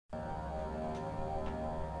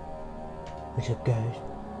What's up, guys?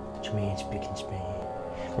 It's me,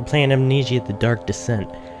 SpicandSpan. We're playing Amnesia: The Dark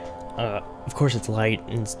Descent. Of course it's light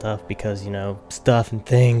and stuff because, you know, stuff and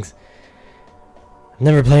things. I've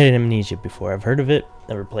never played Amnesia before. I've heard of it,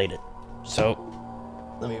 never played it. So,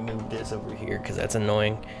 let me move this over here because that's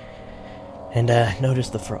annoying. And, notice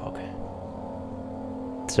the frog.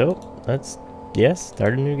 So, let's, yes,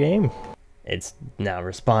 start a new game. It's now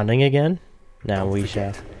responding again. Now we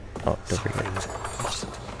shall... Oh, don't forget.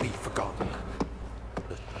 Mustn't be forgotten.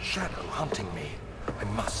 The shadow hunting me. I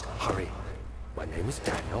must hurry. My name is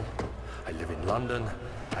Daniel. I live in London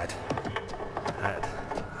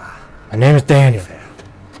My name is Daniel.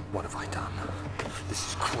 What have I done? This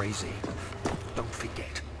is crazy. Don't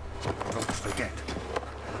forget. Don't forget.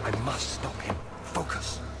 I must stop him.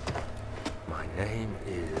 Focus. My name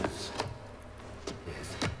is...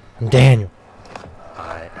 I'm Daniel.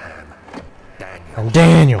 I am Daniel. I'm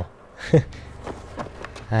Daniel.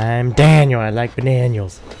 I'm Daniel. I like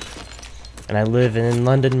bananas. And I live in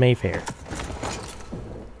London, Mayfair.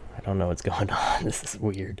 I don't know what's going on. This is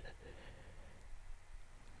weird.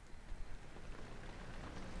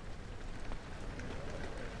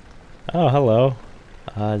 Oh, hello.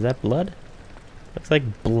 Is that blood? Looks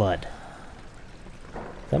like blood.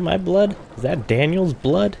 Is that my blood? Is that Daniel's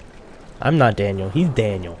blood? I'm not Daniel. He's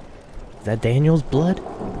Daniel. Is that Daniel's blood?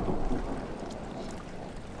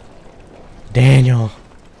 Daniel.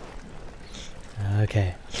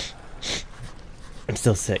 Okay. I'm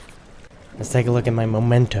still sick. Let's take a look at my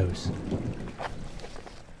mementos.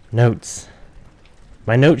 Notes.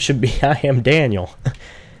 My note should be I am Daniel.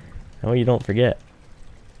 Oh, you don't forget.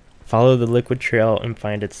 Follow the liquid trail and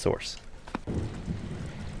find its source.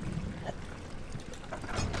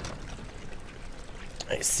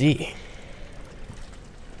 I see.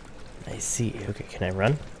 I see. Okay, can I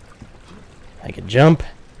run? I can jump.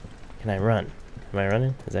 Can I run? Am I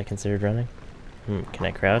running? Is that considered running? Can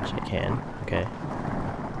I crouch? I can. Okay.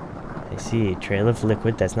 I see. Trail of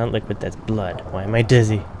liquid. That's not liquid, that's blood. Why am I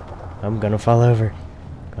dizzy? I'm gonna fall over.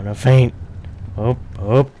 Gonna faint. Up,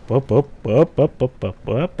 up, up, up, up, up, up, up,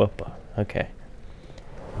 up, up. Okay.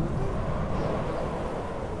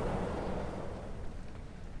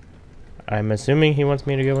 I'm assuming he wants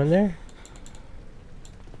me to go in there?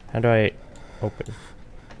 How do I open?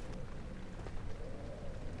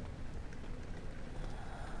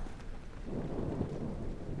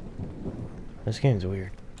 This game's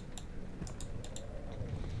weird.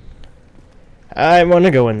 I want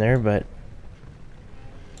to go in there, but...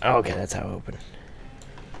 Oh, okay, that's how I open.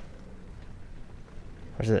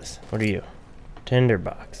 What's this? What are you?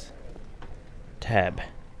 Tinderbox. Tab.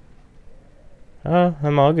 Oh,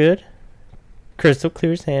 I'm all good. Crystal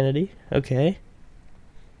clear sanity. Okay.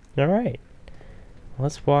 Alright.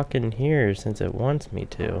 Let's walk in here since it wants me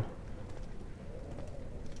to.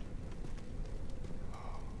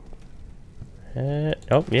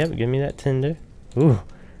 Oh, yeah, give me that tinder. Ooh.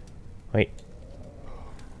 Wait.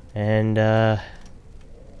 And,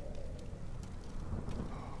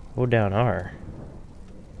 hold down R.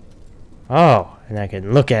 Oh, and I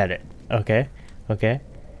can look at it. Okay. Okay.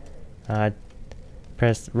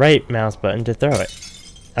 Press right mouse button to throw it.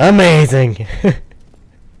 Amazing!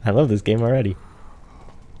 I love this game already.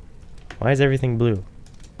 Why is everything blue?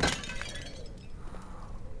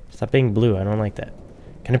 Stop being blue. I don't like that.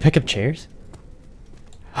 Can I pick up chairs?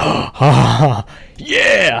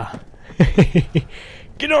 Yeah!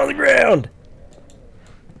 Get on the ground!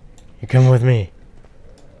 You're coming with me.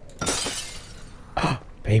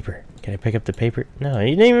 Paper. Can I pick up the paper? No,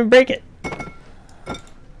 you didn't even break it.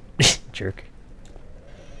 Jerk.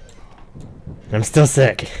 I'm still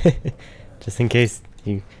sick. Just in case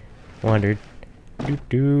you wondered.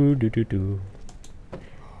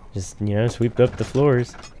 Just, you know, sweep up the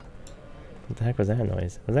floors. What the heck was that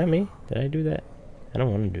noise? Was that me? Did I do that? I don't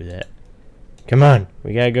want to do that. Come on,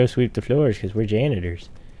 we gotta go sweep the floors because we're janitors.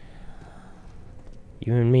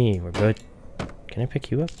 You and me, we're both... Can I pick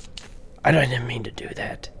you up? I didn't mean to do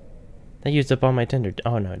that. That used up all my tinder.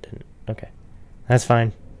 Oh, no, it didn't. Okay. That's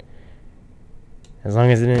fine. As long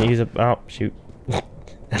as it didn't use up... Oh, shoot.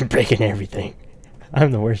 I'm breaking everything.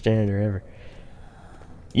 I'm the worst janitor ever.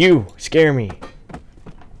 You scare me.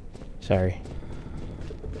 Sorry.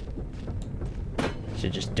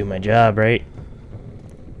 Should just do my job, right?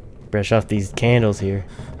 Brush off these candles here.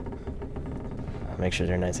 Make sure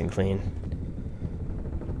they're nice and clean.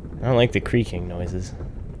 I don't like the creaking noises.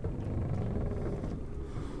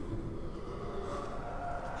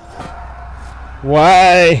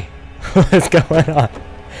 Why? What's going on?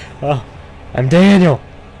 Oh, I'm Daniel.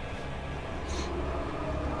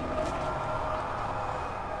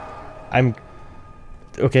 I'm...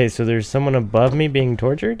 Okay, so there's someone above me being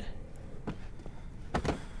tortured?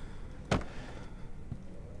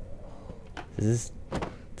 Does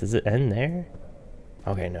it end there?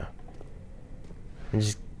 Okay, no. I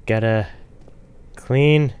just gotta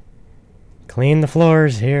clean the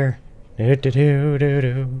floors here. Do do do do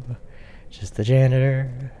do. Just the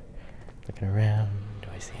janitor looking around. Do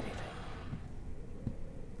I see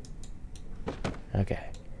anything? Okay.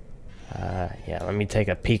 Yeah, let me take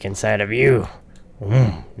a peek inside of you.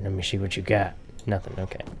 Let me see what you got. Nothing,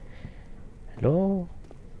 okay. Hello?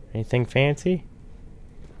 Anything fancy?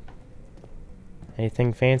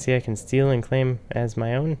 Anything fancy I can steal and claim as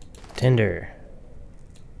my own? Tinder.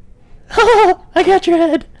 I got your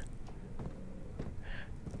head!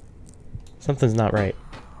 Something's not right.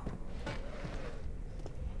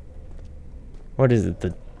 What is it?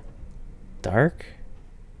 The dark?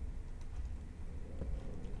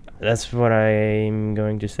 That's what I'm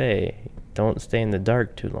going to say. Don't stay in the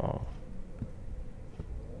dark too long.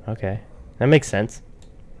 Okay. That makes sense.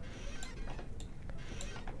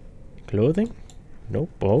 Clothing?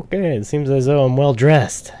 Nope. Okay. It seems as though I'm well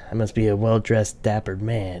dressed. I must be a well dressed, dapper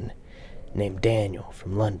man named Daniel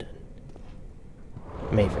from London.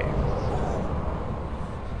 Mayfair.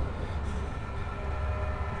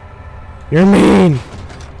 You're mean!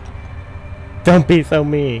 Don't be so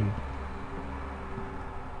mean.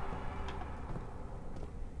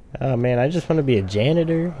 Oh man, I just want to be a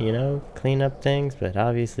janitor, you know, clean up things, but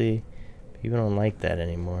obviously people don't like that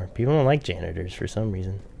anymore. People don't like janitors for some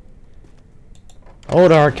reason.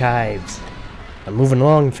 Old archives. I'm moving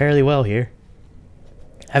along fairly well here.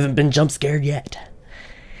 Haven't been jump scared yet.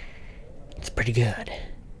 It's pretty good.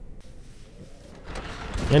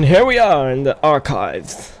 And here we are in the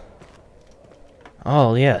archives.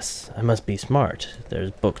 Oh yes, I must be smart.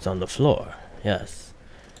 There's books on the floor. Yes.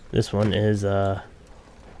 This one is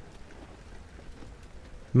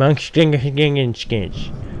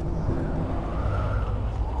Monkstingerskinch.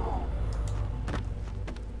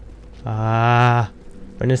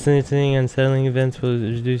 When listening unsettling events will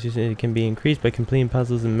reduce, it can be increased by completing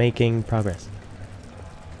puzzles and making progress.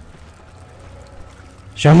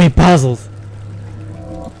 Show me puzzles!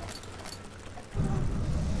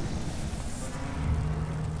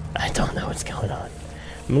 I don't know what's going on.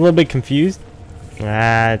 I'm a little bit confused.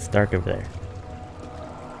 It's dark over there.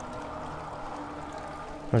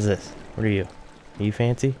 What's this? What are you? Are you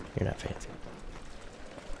fancy? You're not fancy.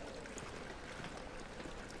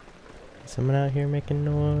 Someone out here making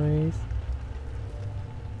noise?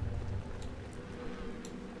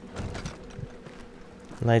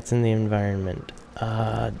 Lights in the environment.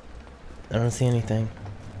 I don't see anything.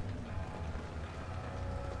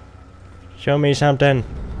 Show me something.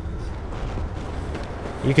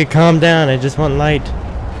 You could calm down. I just want light.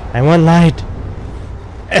 I want light.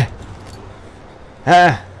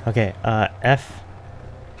 Okay, F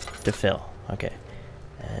to fill. Okay.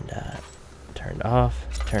 And, turned off,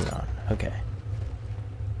 turned on. Okay.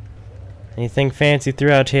 Anything fancy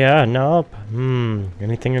throughout here? Nope.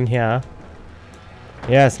 Anything in here?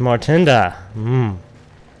 Yes, more tinder. I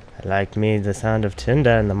like me the sound of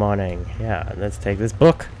tinder in the morning. Yeah, let's take this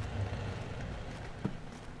book.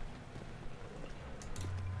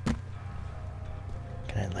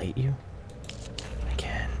 Can I light you? I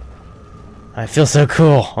can. I feel so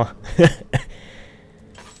cool.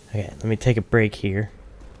 Okay, let me take a break here.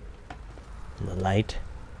 In the light.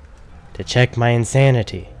 To check my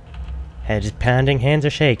insanity. Head is pounding, hands are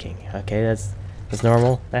shaking. Okay, that's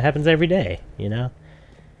normal. That happens every day, you know?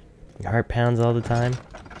 Your heart pounds all the time.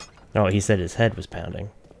 Oh, he said his head was pounding.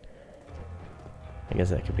 I guess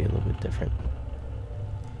that could be a little bit different.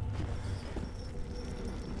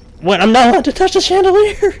 What? I'm not allowed to touch the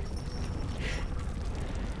chandelier!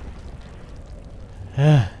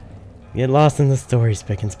 Get lost in the story,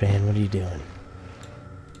 SpicandSpan. What are you doing?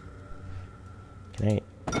 Can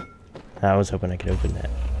I was hoping I could open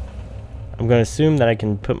that. I'm gonna assume that I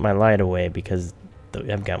can put my light away because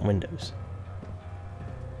I've got windows.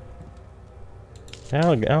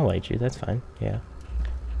 I'll light you. That's fine. Yeah.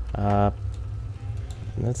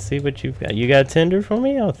 Let's see what you've got. You got Tinder for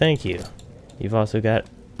me? Oh, thank you. You've also got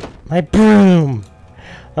my broom.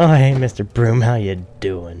 Oh, hey, Mr. Broom. How you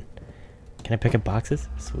doing? Can I pick up boxes?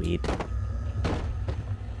 Sweet.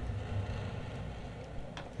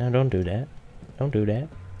 No, don't do that. Don't do that.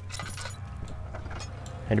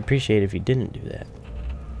 I'd appreciate it if you didn't do that.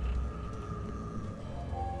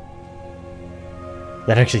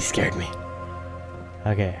 That actually scared me.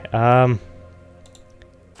 Okay,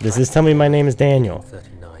 does this tell me my name is Daniel?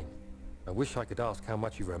 39. I wish I could ask how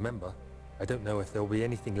much you remember. I don't know if there'll be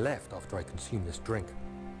anything left after I consume this drink.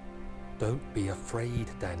 Don't be afraid,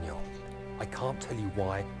 Daniel. I can't tell you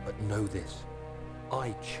why, but know this.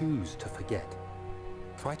 I choose to forget.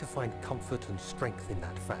 Try to find comfort and strength in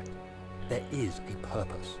that fact. There is a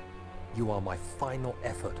purpose. You are my final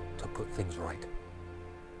effort to put things right.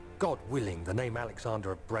 God willing, the name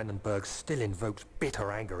Alexander of Brandenburg still invokes bitter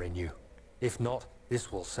anger in you. If not,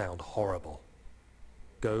 this will sound horrible.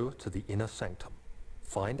 Go to the inner sanctum,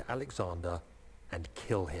 find Alexander, and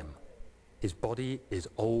kill him. His body is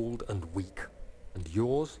old and weak, and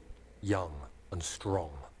yours, young and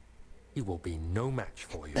strong. He will be no match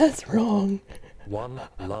for you. That's wrong. One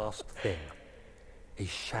last thing. A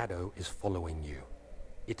shadow is following you.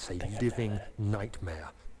 It's a living nightmare,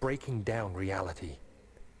 breaking down reality.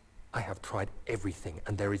 I have tried everything,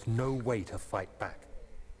 and there is no way to fight back.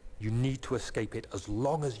 You need to escape it as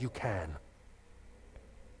long as you can.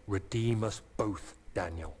 Redeem us both,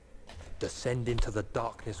 Daniel. Descend into the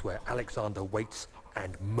darkness where Alexander waits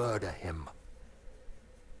and murder him.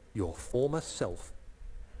 Your former self,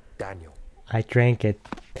 Daniel. I drank it.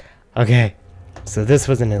 Okay, so this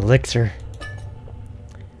was an elixir.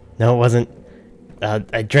 No, it wasn't.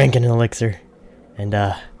 I drank an elixir and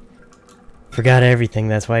forgot everything.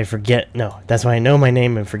 That's why I forget. No, that's why I know my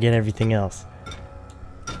name and forget everything else.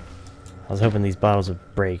 I was hoping these bottles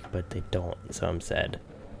would break, but they don't, so I'm sad.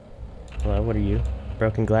 Hello, what are you?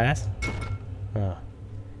 Broken glass? Oh.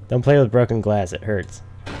 Don't play with broken glass, it hurts.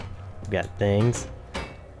 We've got things.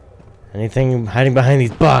 Anything hiding behind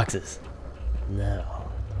these boxes? No.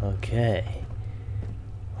 Okay.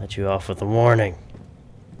 Let you off with a warning.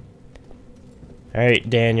 Alright,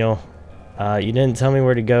 Daniel. You didn't tell me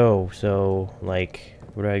where to go, so, like,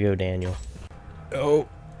 where do I go, Daniel? Oh.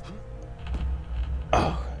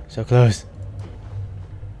 Oh, so close.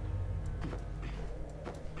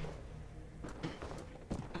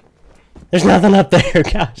 There's nothing up there,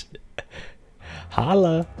 gosh.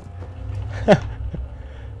 Holla.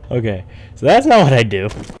 Okay, so that's not what I do.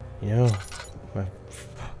 You know,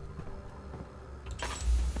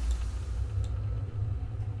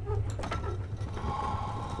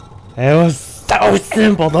 it was so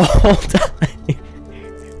simple the whole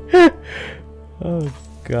time. Oh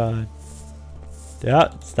god. Yeah,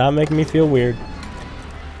 stop making me feel weird.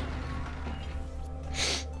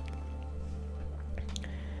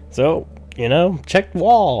 So, you know, check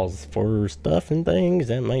walls for stuff and things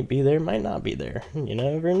that might be there, might not be there. You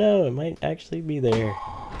never know, it might actually be there.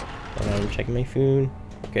 I'm checking my phone.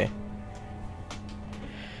 Okay.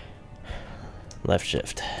 Left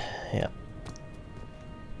shift. Yep.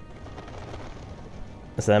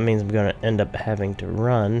 So that means I'm going to end up having to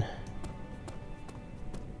run.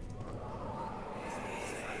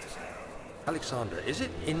 Alexander, is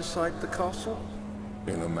it inside the castle?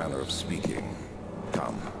 In a manner of speaking.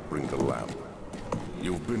 Come, bring the lamp.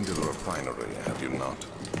 You've been to the refinery, have you not?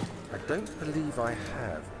 I don't believe I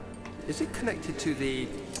have. Is it connected to the...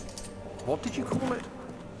 what did you call it?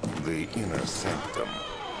 The inner sanctum.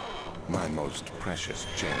 My most precious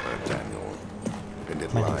chamber, Daniel. And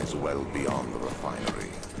it lies well beyond the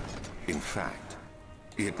refinery. In fact,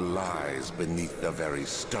 it lies beneath the very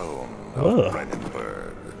stone of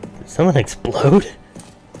Brandenburg. Did someone explode?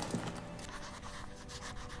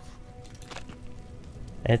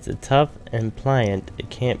 It's a tough and pliant. It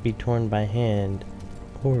can't be torn by hand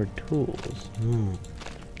or tools. Can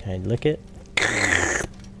I lick it?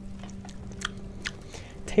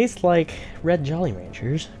 Tastes like red Jolly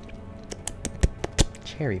Ranchers.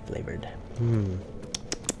 Cherry flavored.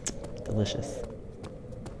 Delicious.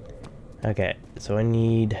 Okay, so I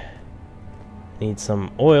need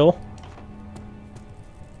some oil.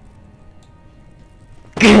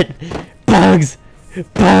 Good! Bugs!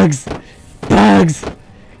 Bugs! Bugs!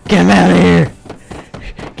 Get out of here!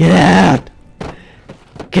 Get out!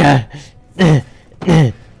 God!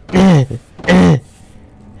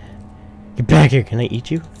 Get back here! Can I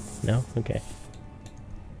eat you? No? Okay.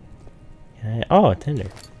 Can I? Oh, a tender.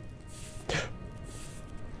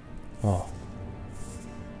 Oh.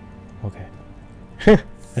 Okay.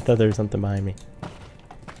 I thought there was something behind me.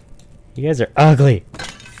 You guys are ugly!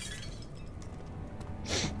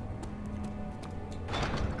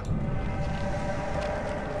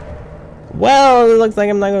 Well, it looks like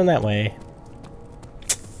I'm not going that way.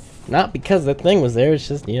 Not because the thing was there, it's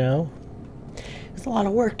just, you know, it's a lot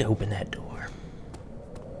of work to open that door.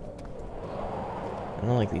 I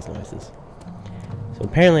don't like these noises. So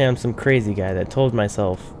apparently I'm some crazy guy that told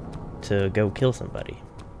myself to go kill somebody.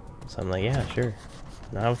 So I'm like, yeah, sure.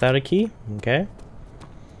 Not without a key, okay.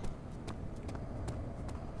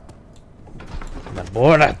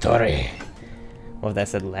 Laboratory. Well, if that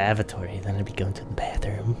said lavatory, then I'd be going to the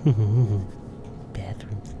bathroom.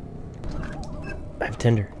 Bathrooms. I have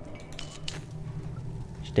tinder.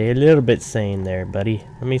 Stay a little bit sane there, buddy.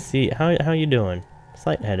 Let me see. How you doing?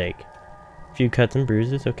 Slight headache. A few cuts and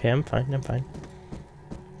bruises. Okay, I'm fine. I'm fine.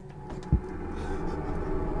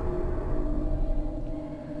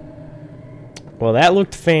 Well, that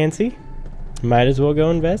looked fancy. Might as well go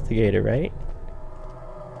investigate it, right?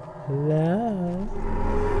 Hello?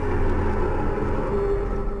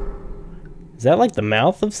 Is that like the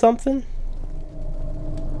mouth of something?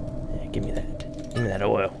 Yeah, give me that. Give me that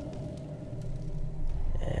oil.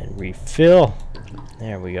 And refill.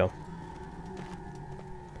 There we go.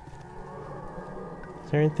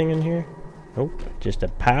 Is there anything in here? Nope. Just a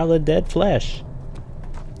pile of dead flesh.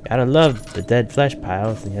 Gotta love the dead flesh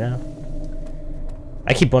piles, you know?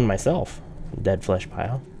 I keep one myself. Dead flesh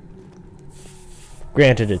pile.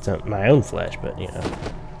 Granted, it's my own flesh, but, you know.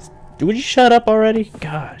 Would you shut up already?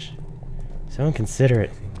 Gosh. So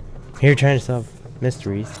inconsiderate. Here trying to solve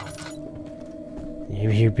mysteries.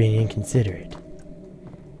 You're being inconsiderate.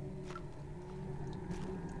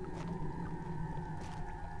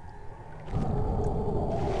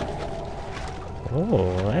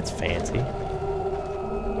 Oh, that's fancy.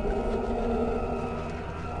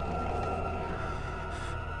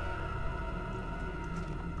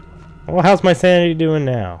 Well, how's my sanity doing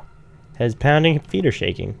now? Head's pounding, feet are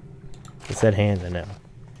shaking. I said hands, I know.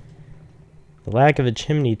 The lack of a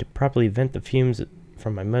chimney to properly vent the fumes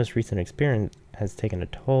from my most recent experience has taken a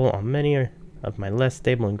toll on many of my less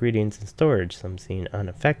stable ingredients in storage. Some seem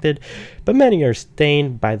unaffected, but many are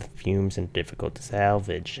stained by the fumes and difficult to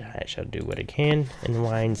salvage. I shall do what I can in the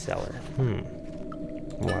wine cellar.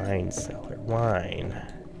 Wine cellar. Wine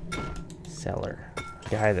cellar.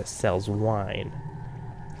 Guy that sells wine.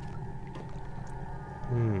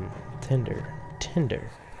 Tinder.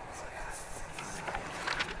 Tinder.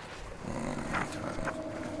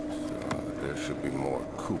 There should be more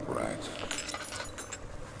coop rats.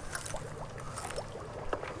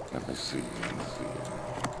 Let me see.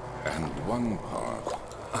 And one part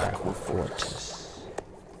aquafortis.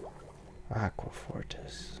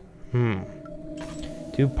 Aquafortis.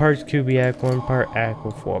 2 parts Kubiak, 1 part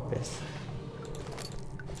Aquafortis.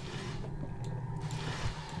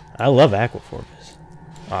 I love Aquafortis.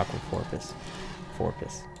 Aquafortis.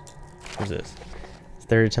 Fortis. What's this? It's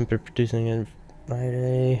third attempt at producing it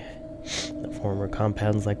Friday. The former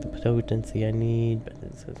compounds like the potency I need, but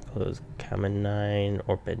it says close common 9,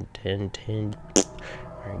 Orpid 10.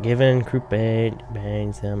 Are given, group 8,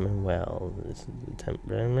 bang, some, and well. This is the attempt.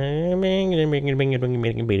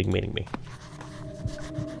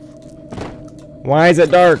 Why is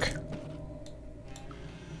it dark?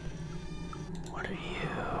 What are you?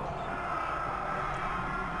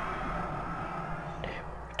 They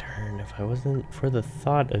will return. If I wasn't for the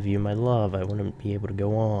thought of you, my love, I wouldn't be able to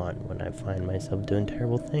go on. When I find myself doing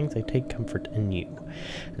terrible things, I take comfort in you.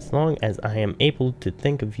 As long as I am able to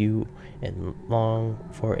think of you and long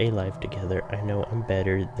for a life together, I know I'm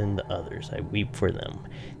better than the others. I weep for them.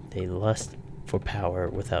 They lust for power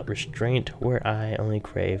without restraint, where I only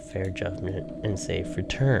crave fair judgment and safe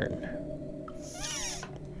return.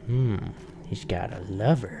 He's got a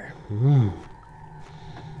lover.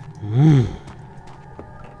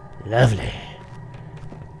 Lovely.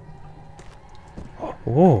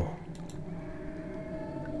 Whoa.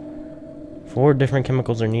 4 different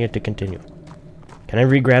chemicals are needed to continue. Can I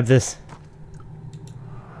re-grab this?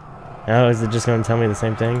 Oh, is it just going to tell me the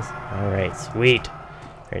same things? Alright, sweet.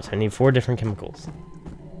 Alright, so I need 4 different chemicals.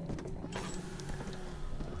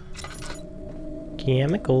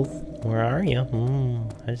 Chemicals? Where are you?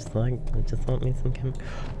 I just want me some chemicals.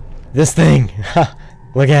 This thing! Ha!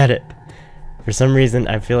 Look at it! For some reason,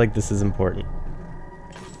 I feel like this is important.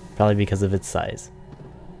 Probably because of its size.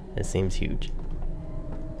 It seems huge.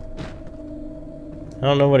 I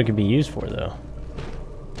don't know what it could be used for, though.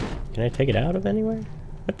 Can I take it out of anywhere?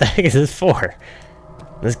 What the heck is this for?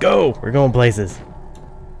 Let's go! We're going places.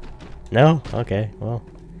 No? Okay, well.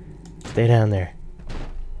 Stay down there.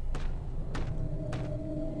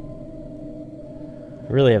 I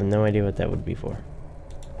really have no idea what that would be for.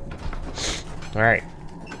 Alright.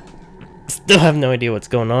 Still have no idea what's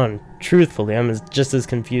going on. Truthfully, I'm just as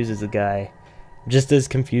confused as the guy. Just as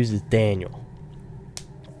confused as Daniel.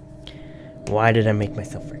 Why did I make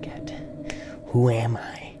myself forget? Who am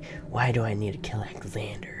I? Why do I need to kill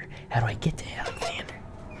Alexander? How do I get to Alexander?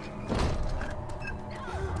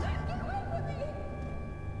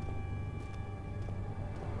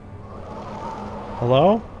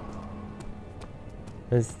 Hello?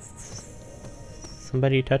 Is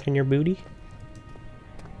somebody touching your booty?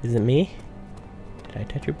 Is it me? Did I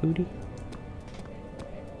touch your booty?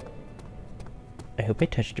 I hope I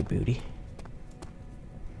touched your booty.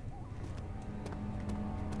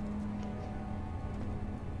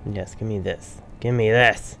 Yes, give me this. Give me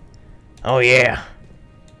this. Oh yeah.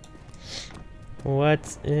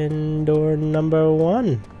 What's in door number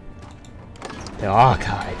 1? The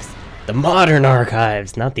archives. The modern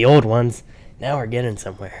archives, not the old ones. Now we're getting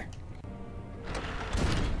somewhere.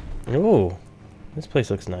 Oh, this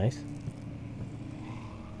place looks nice.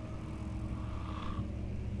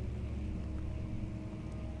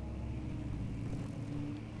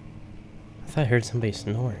 I thought I heard somebody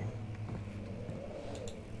snoring.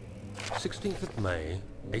 16th of May,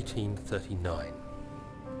 1839.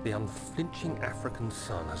 The unflinching African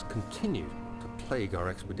sun has continued to plague our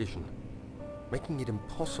expedition, making it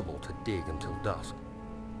impossible to dig until dusk.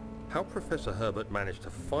 How Professor Herbert managed to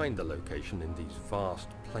find the location in these vast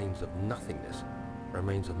plains of nothingness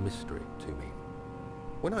remains a mystery to me.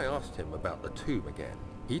 When I asked him about the tomb again,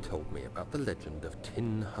 he told me about the legend of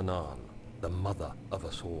Tin Hanan, the mother of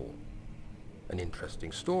us all. An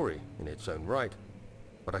interesting story in its own right,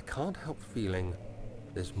 but I can't help feeling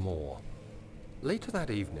there's more. Later that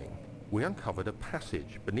evening, we uncovered a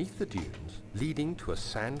passage beneath the dunes leading to a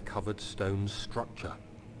sand-covered stone structure.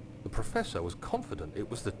 The professor was confident it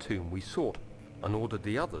was the tomb we sought and ordered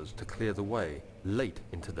the others to clear the way late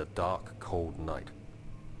into the dark, cold night.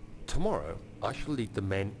 Tomorrow, I shall lead the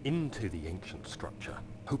men into the ancient structure,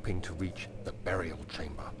 hoping to reach the burial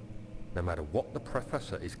chamber. No matter what the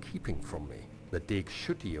professor is keeping from me, the dig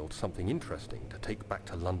should yield something interesting to take back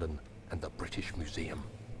to London and the British Museum.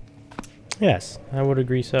 Yes, I would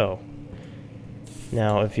agree so.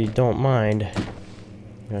 Now, if you don't mind,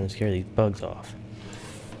 I'm going to scare these bugs off.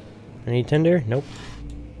 Any tinder? Nope.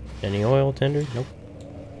 Any oil? Tinder? Nope.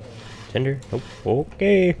 Tinder? Nope.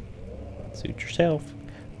 Okay. Suit yourself.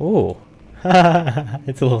 Oh.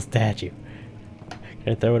 It's a little statue.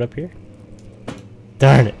 Can I throw it up here?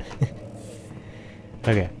 Darn it.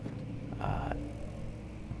 Okay.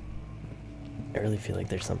 I really feel like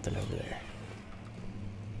there's something over there.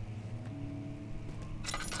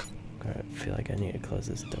 I feel like I need to close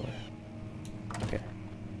this door. Okay.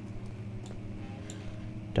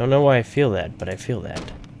 Don't know why I feel that, but I feel that.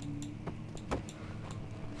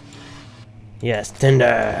 Yes,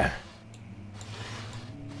 Tinder!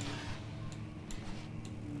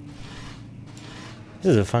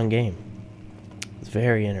 This is a fun game. It's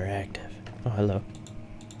very interactive. Oh, hello.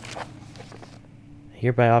 I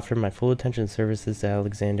hereby offer my full attention and services to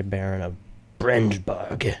Alexander Baron of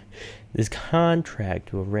Brendbug. This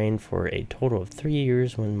contract will reign for a total of 3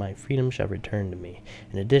 years when my freedom shall return to me.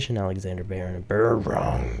 In addition, Alexander Baron of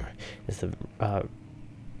Burrong is to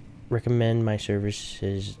recommend my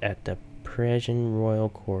services at the Persian royal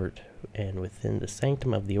court and within the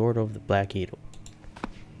sanctum of the Order of the Black Eagle.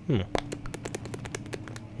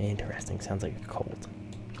 Interesting. Sounds like a cult.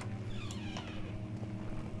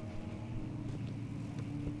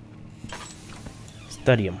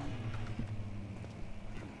 Study 'em.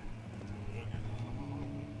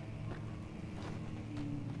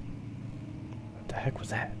 What the heck was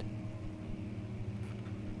that?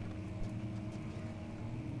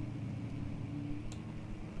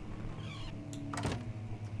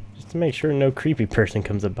 Just to make sure no creepy person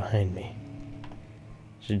comes up behind me.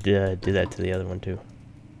 Should do that to the other one too.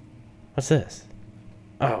 What's this?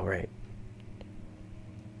 Oh, right.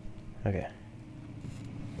 Okay.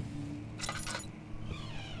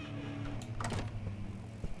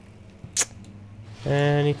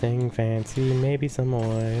 Anything fancy, maybe some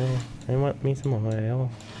oil. I want me some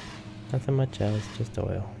oil. Nothing much else, just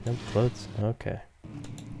oil. No clothes? Okay.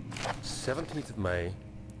 17th of May,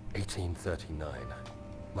 1839.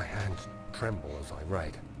 My hands tremble as I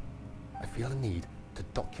write. I feel a need to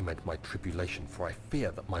document my tribulation, for I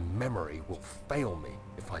fear that my memory will fail me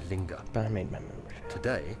if I linger. But I made my memory.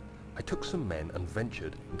 Today, I took some men and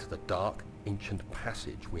ventured into the dark, ancient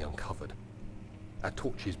passage we uncovered. Our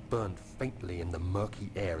torches burned faintly in the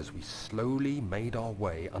murky air as we slowly made our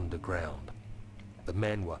way underground. The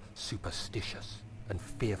men were superstitious and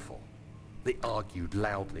fearful. They argued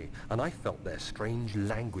loudly, and I felt their strange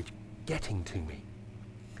language getting to me.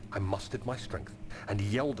 I mustered my strength and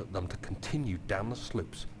yelled at them to continue down the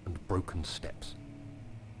slopes and broken steps.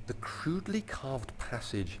 The crudely carved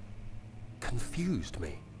passage confused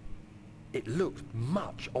me. It looked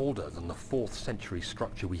much older than the 4th century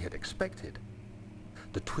structure we had expected.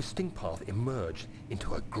 The twisting path emerged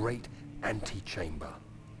into a great antechamber.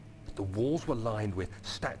 The walls were lined with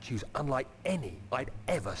statues unlike any I'd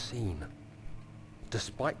ever seen.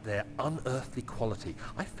 Despite their unearthly quality,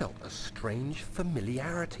 I felt a strange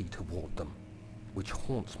familiarity toward them, which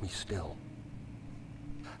haunts me still.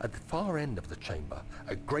 At the far end of the chamber,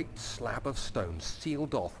 a great slab of stone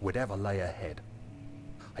sealed off whatever lay ahead.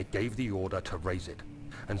 I gave the order to raise it,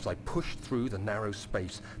 and as I pushed through the narrow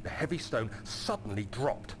space, the heavy stone suddenly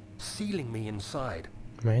dropped, sealing me inside.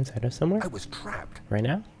 Am I inside of somewhere? I was trapped. Right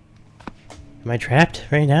now? Am I trapped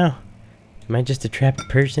right now? Am I just a trapped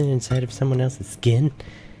person inside of someone else's skin?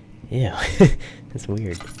 Ew. That's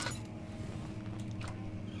weird.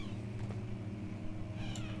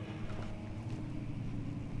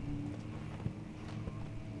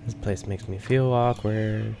 This place makes me feel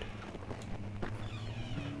awkward.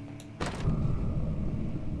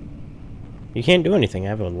 You can't do anything, I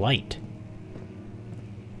have a light.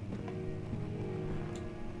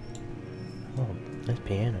 Oh, nice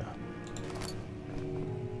piano.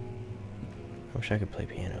 I wish I could play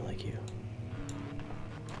piano like you.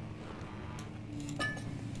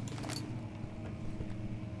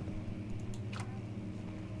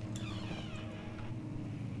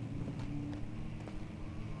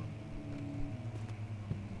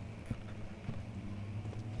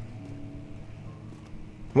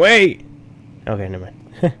 Wait! Okay, never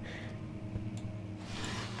mind.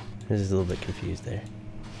 This is a little bit confused there.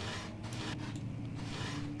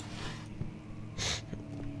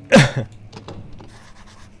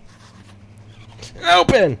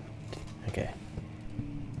 Open! Okay.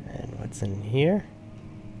 And what's in here?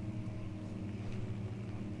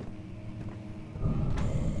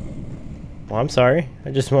 Well, I'm sorry.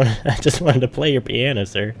 I just wanted to play your piano,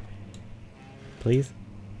 sir. Please?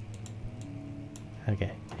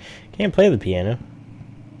 Okay. Can't play the piano.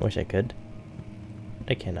 Wish I could.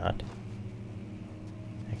 But I cannot.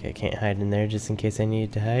 Okay, I can't hide in there just in case I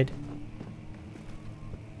need to hide.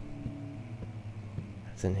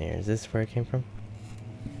 What's in here? Is this where I came from?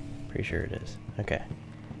 Pretty sure it is. Okay.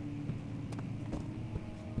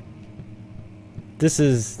 This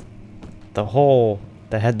is the hole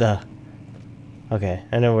that had the... Okay,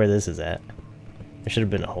 I know where this is at. There should have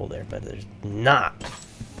been a hole there, but there's not.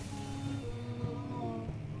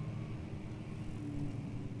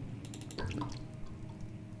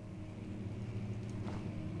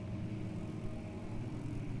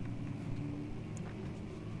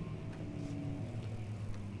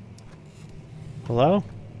 Hello?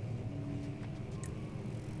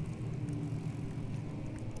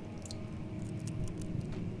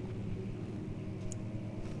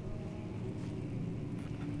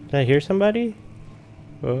 Did I hear somebody?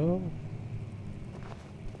 Oh.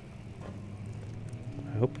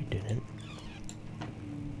 I hope we didn't.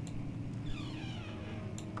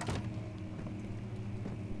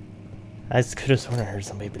 I just could have sworn I heard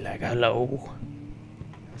somebody be like, hello.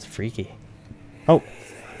 That's freaky. Oh,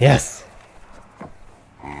 yes.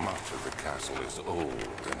 Much of the castle is old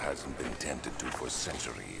and hasn't been tended to for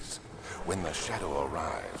centuries. When the shadow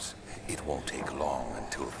arrives, it won't take long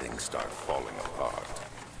until things start falling apart.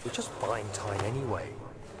 We're just buying time anyway.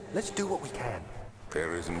 Let's do what we can.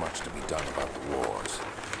 There isn't much to be done about the wars.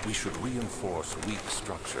 We should reinforce weak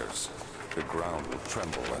structures. The ground will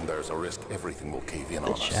tremble and there's a risk everything will cave in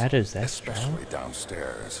on us. The shadows that strong? Especially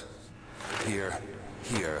downstairs. Here,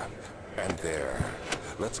 and there.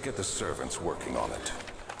 Let's get the servants working on it.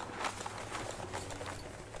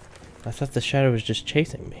 I thought the shadow was just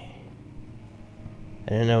chasing me. I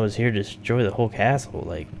didn't know it was here to destroy the whole castle.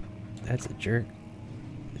 Like, that's a jerk.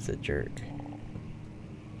 It's a jerk.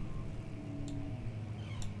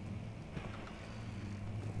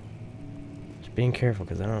 Just being careful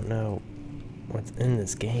because I don't know what's in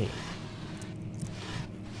this game.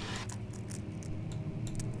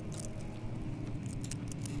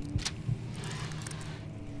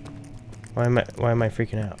 Why am I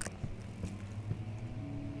freaking out?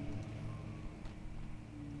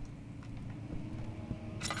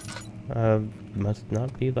 Must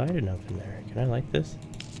not be light enough in there. Can I light this?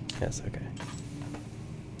 Yes, okay.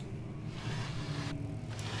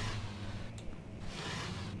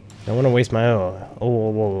 Don't want to waste my oil.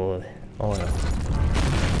 Oil.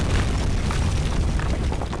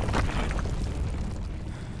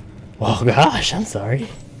 Oh gosh, I'm sorry.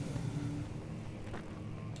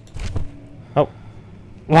 Oh.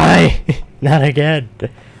 Why? Not again.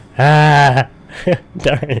 Ah.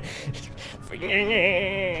 Darn it.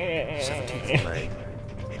 17th of May,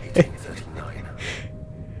 1839.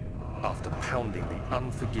 After pounding the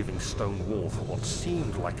unforgiving stone wall for what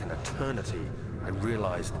seemed like an eternity, I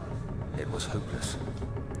realized it was hopeless.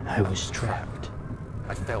 I was trapped.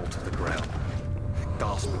 I fell to the ground,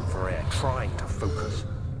 gasping for air, trying to focus.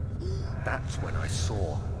 That's when I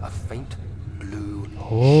saw a faint blue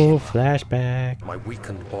Oh, shimmer. flashback. My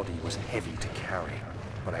weakened body was heavy to carry,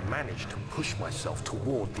 but I managed to push myself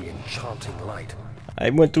toward the enchanting light. I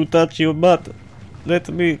want to touch your butt. Let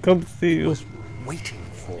me come see you. Was waiting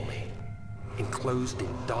for me. Enclosed in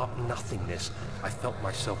dark nothingness, I felt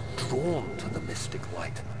myself drawn to the mystic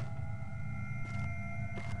light.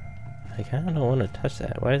 I kind of don't want to touch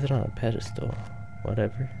that. Why is it on a pedestal?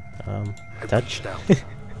 Whatever. I Touch. reached out,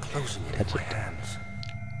 closing it in my hands.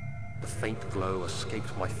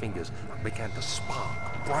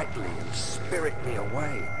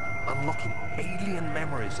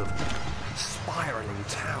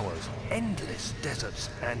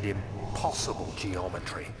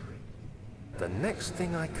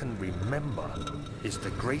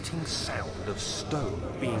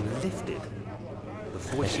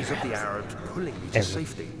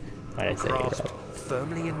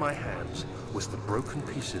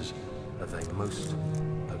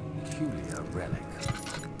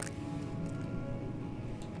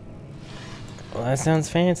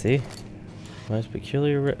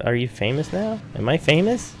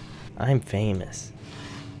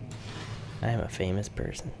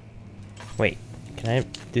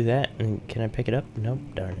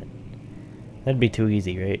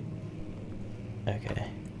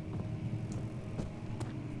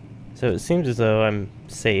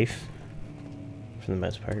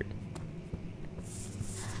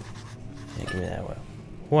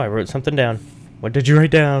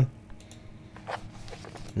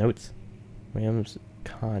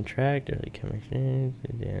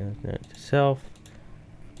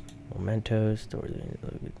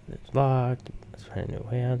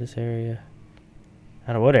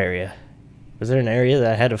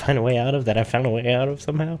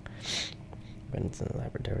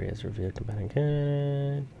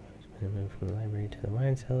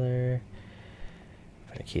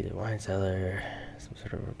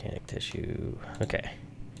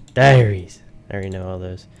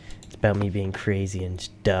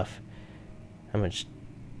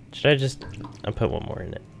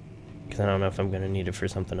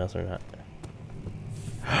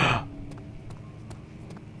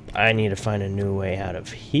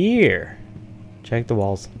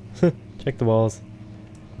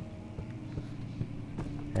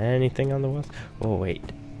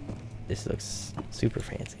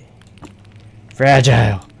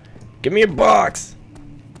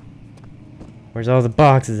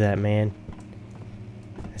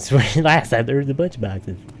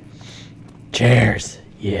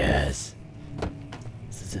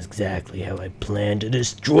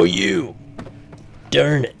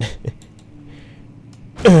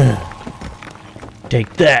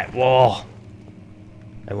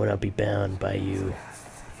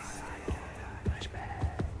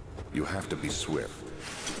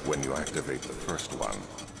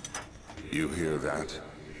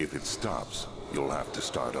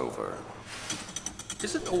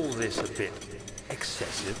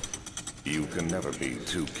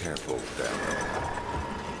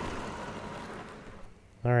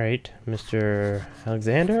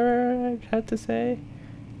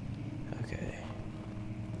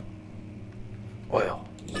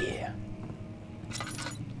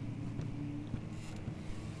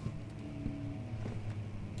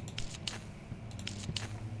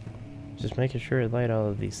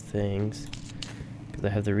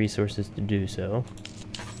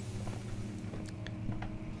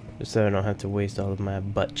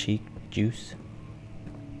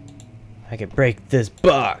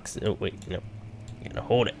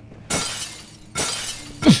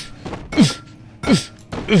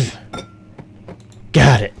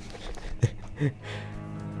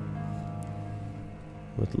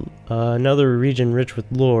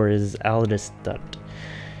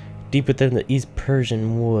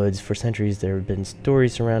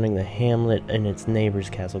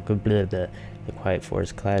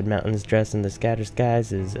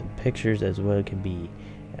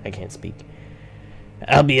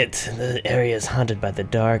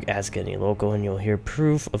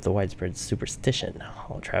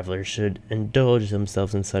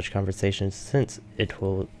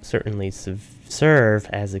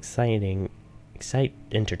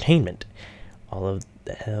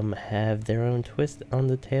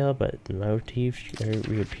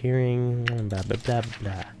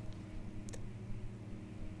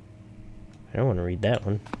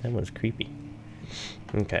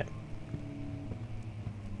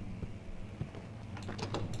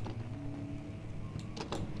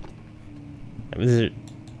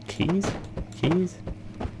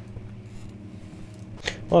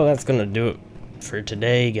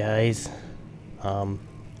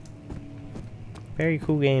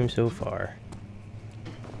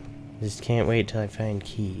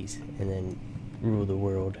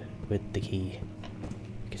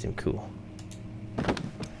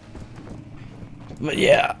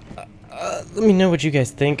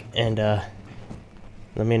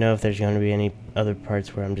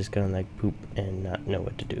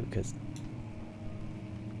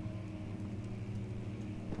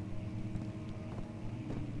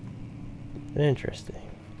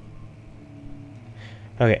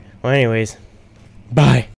 Okay, well anyways, bye!